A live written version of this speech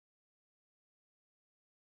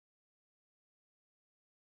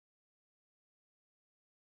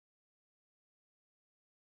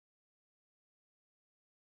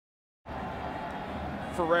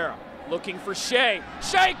Ferreira looking for Shea.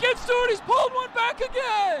 Shea gets to it, he's pulled one back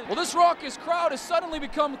again. Well, this raucous crowd has suddenly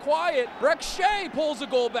become quiet. Brek Shea pulls a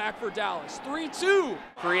goal back for Dallas, 3-2.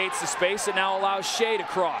 Creates the space and now allows Shea to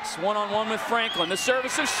cross. One-on-one with Franklin, the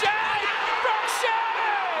service of Shea! Brek Shea!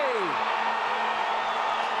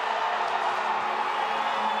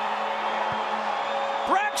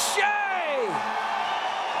 Brek Shea!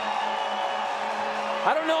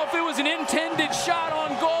 I don't know if it was an intended shot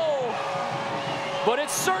on goal, but it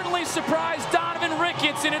certainly surprised Donovan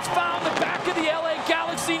Ricketts, and it's found the back of the LA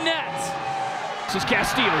Galaxy net. This is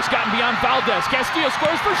Castillo. He's gotten beyond Valdez. Castillo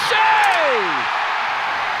scores for Shea!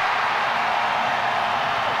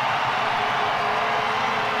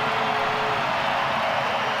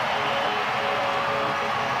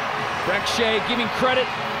 Brek Shea giving credit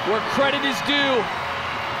where credit is due.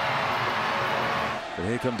 But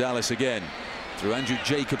here come Dallas again. Through Andrew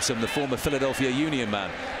Jacobson, the former Philadelphia Union man.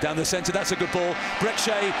 Down the center, that's a good ball. Brek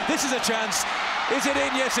Shea, this is a chance. Is it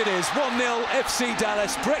in? Yes, it is. 1-0 FC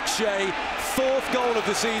Dallas. Brek Shea, 4th goal of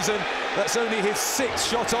the season. That's only his 6th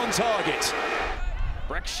shot on target.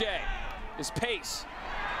 Brek Shea, his pace,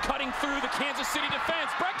 cutting through the Kansas City defense.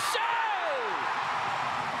 Brek Shea!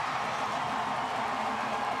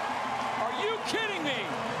 Are you kidding me?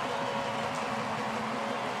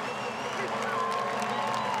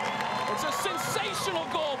 It's a sensational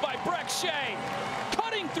goal by Brek Shea,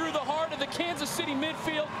 cutting through the heart of the Kansas City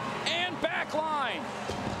midfield and back line.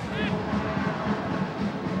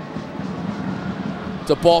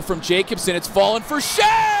 It's a ball from Jacobson, it's fallen for Shea!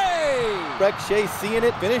 Brek Shea seeing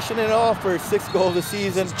it, finishing it off for his 6th goal of the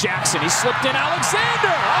season. Jackson, he slipped in,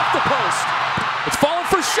 Alexander off the post. It's fallen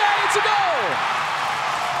for Shea, it's a goal!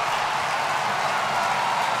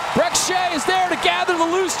 Brek Shea is there to gather the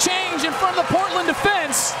loose change in front of the Portland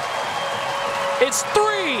defense. It's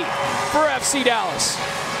 3 for FC Dallas.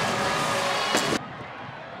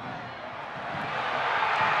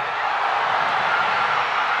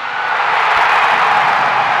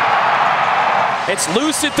 It's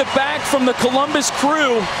loose at the back from the Columbus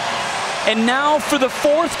Crew. And now for the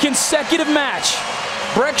 4th consecutive match,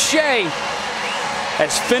 Brek Shea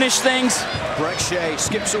has finished things. Brek Shea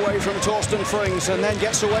skips away from Torsten Frings and then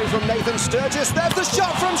gets away from Nathan Sturgis. There's the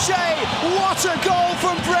shot from Shea. What a goal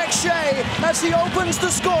from Brek Shea as he opens the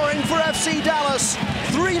scoring for FC Dallas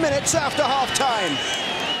 3 minutes after halftime.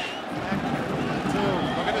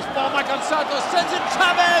 Look at this ball, Michael Santos sends it,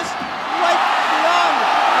 Chavez right beyond,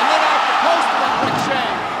 and then off the post from Brek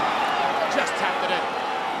Shea. Just tapped it in.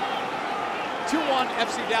 2-1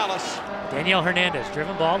 FC Dallas. Daniel Hernandez,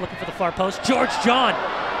 driven ball, looking for the far post. George John,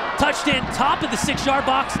 touched in, top of the 6-yard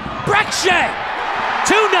box. Brek Shea,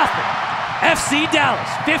 2-0. FC Dallas,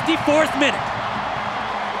 54th minute.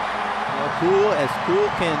 Cool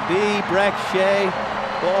can be. Brek Shea,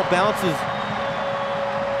 ball bounces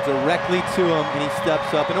directly to him, and he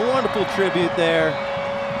steps up. And a wonderful tribute there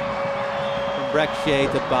from Brek Shea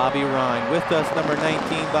to Bobby Ryan. With us, number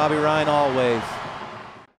 19, Bobby Ryan, always.